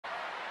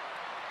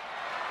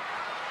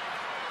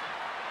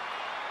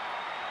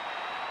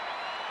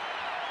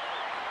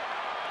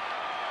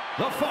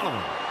The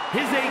following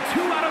is a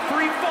 2 out of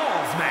 3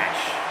 falls match.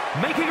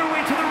 Making her way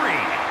to the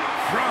ring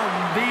from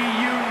the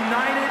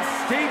United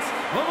States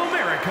of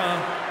America,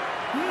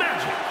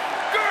 Magic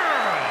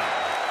Girl.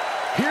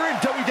 Here in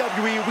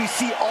WWE, we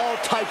see all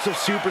types of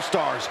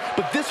superstars,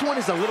 but this one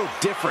is a little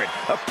different.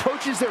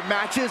 Approaches their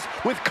matches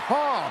with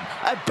calm,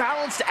 a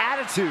balanced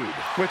attitude.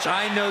 Which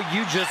I know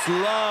you just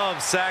love,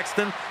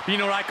 Saxton. You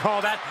know what I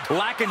call that?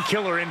 Lacking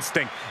killer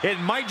instinct. It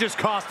might just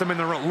cost them in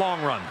the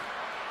long run.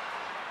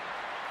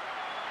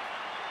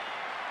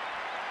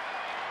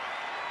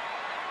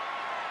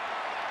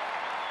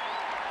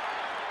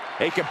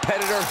 A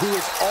competitor who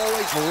is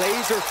always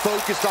laser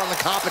focused on the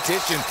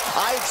competition.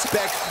 I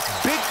expect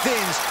big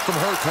things from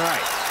her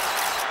tonight.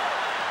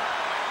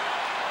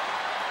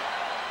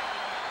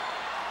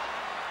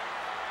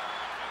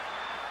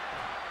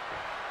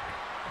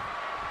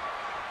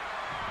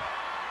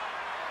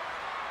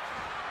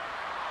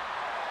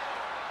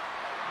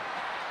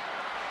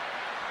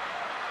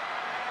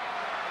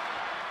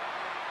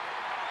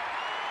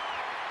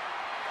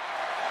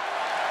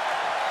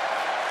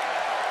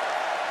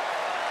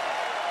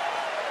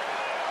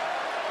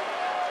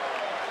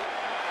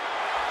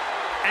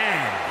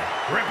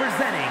 And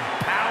representing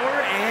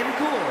Power and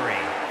Glory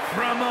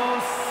from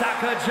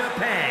Osaka,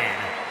 Japan,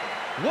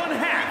 one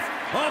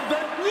half of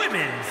the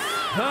Women's,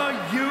 the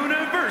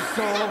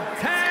Universal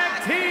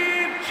Tag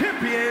Team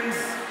Champions,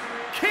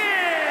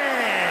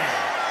 Kid.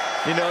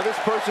 You know, this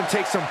person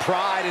takes some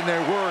pride in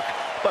their work,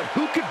 but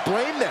who could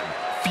blame them?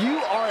 Few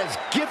are as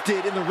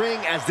gifted in the ring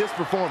as this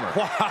performer.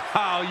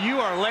 Wow, you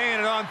are laying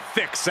it on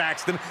thick,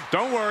 Saxton.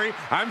 Don't worry,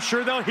 I'm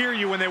sure they'll hear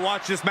you when they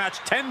watch this match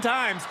 10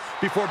 times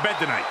before bed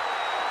tonight.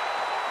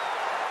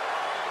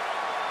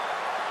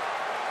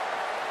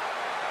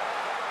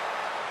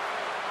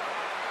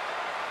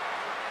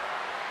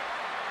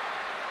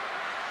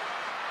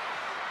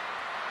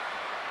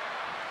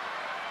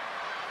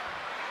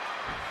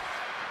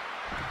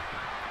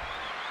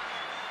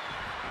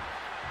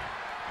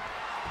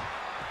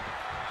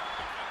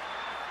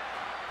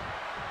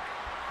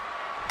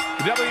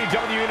 The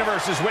WWE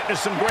Universe has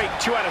witnessed some great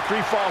 2 out of 3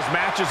 falls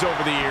matches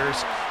over the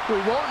years. We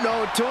won't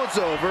know until it's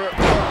over,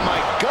 but my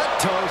gut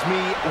tells me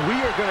we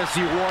are going to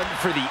see one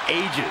for the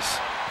ages.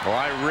 Well,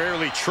 I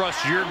rarely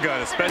trust your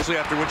gut, especially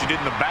after what you did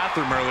in the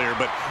bathroom earlier,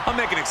 but I'll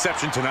make an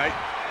exception tonight.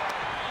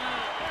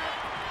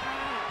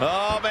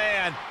 Oh,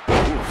 man.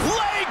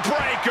 Leg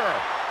breaker!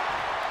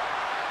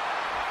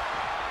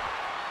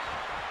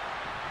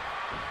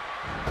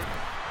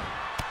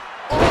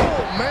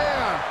 Oh,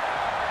 man!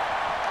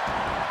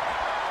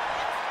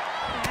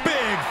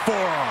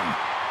 Forearm.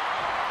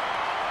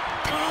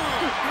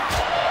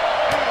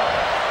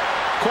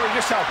 Corey,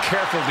 just how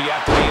careful do you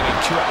have to be in a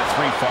 2 out of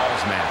 3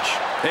 falls match?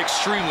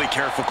 Extremely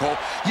careful, Cole.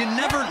 You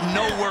never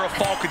know where a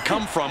fall could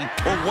come from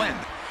or when.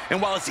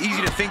 And while it's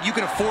easy to think you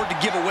can afford to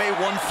give away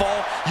one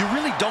fall, you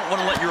really don't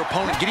want to let your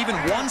opponent get even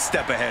one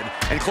step ahead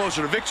and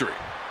closer to victory.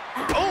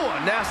 Oh,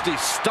 a nasty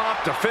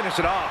stop to finish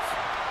it off.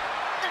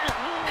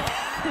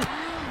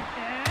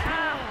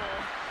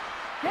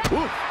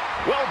 Ooh,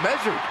 well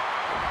measured.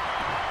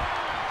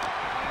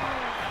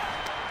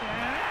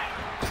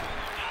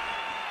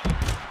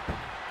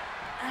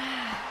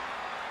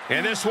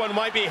 And this one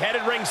might be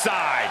headed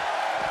ringside.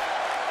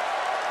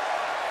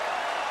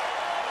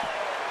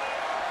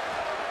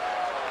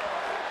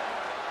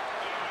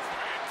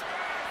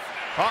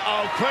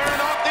 Uh-oh,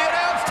 clearing off the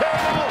announce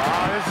table.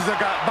 This is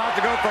about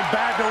to go from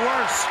bad to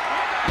worse.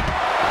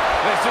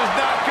 This is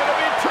not going to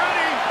be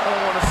pretty. I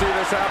don't want to see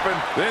this happen.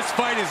 This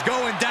fight is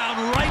going down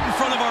right in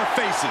front of our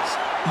faces.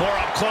 More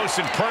up close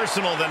and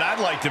personal than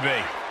I'd like to be.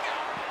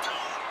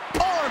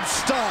 Arm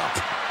stomp.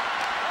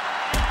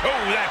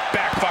 Oh, that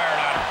backfired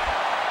on him.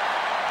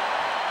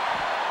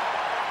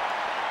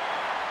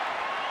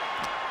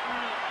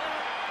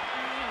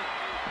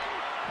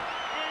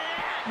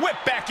 Whip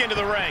back into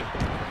the ring.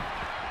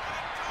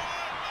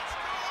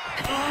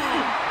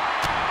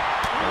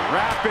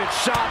 Rapid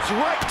shots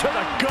right to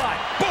the gut.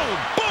 Boom,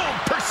 boom,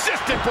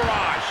 persistent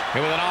barrage.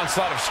 And with an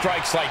onslaught of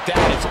strikes like that,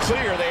 it's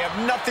clear they have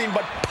nothing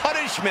but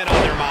punishment on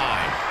their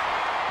mind.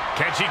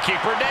 Can she keep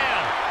her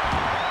down?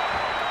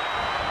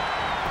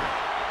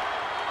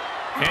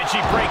 And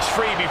she breaks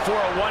free before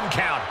a 1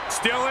 count.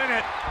 Still in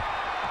it.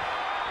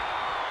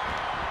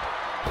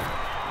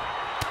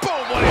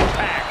 Boom, what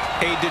impact.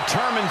 A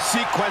determined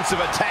sequence of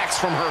attacks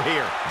from her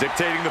here.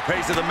 Dictating the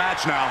pace of the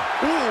match now.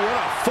 Ooh, what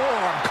a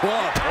forearm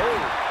club.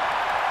 Oh.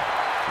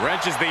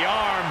 Wrenches the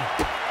arm.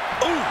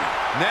 Ooh,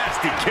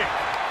 nasty kick.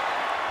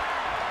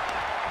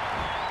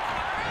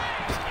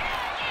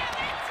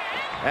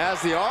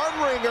 As the arm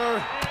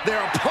wringer,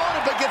 their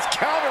opponent but gets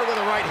countered with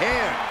a right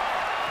hand.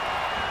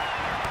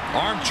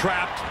 Arm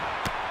trapped.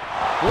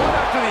 One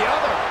after the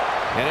other.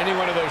 And any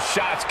one of those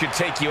shots could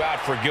take you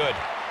out for good.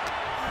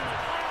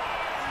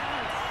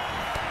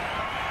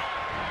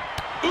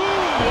 Ooh,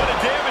 what a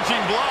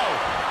damaging blow.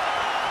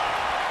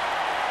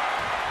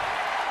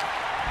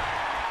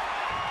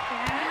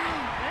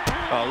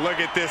 Oh, look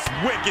at this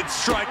wicked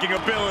striking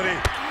ability.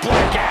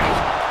 Blackout.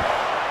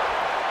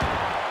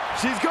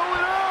 She's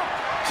going up.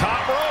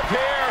 Top rope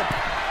here.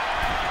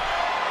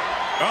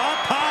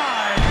 Up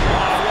high.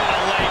 Oh, what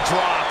a leg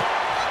drop.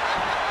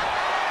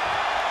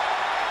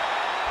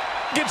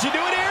 Can she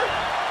do it here?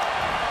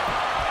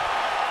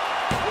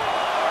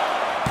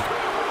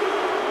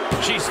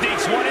 She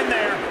sneaks one in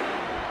there.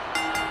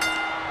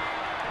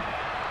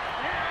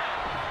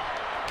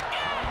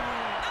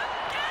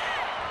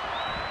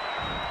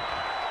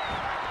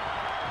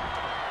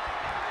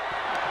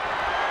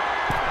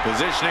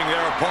 Positioning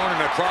their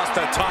opponent across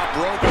the top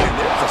rope. And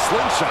there's a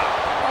slingshot.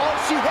 All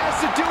she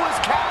has to do is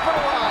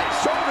capitalize.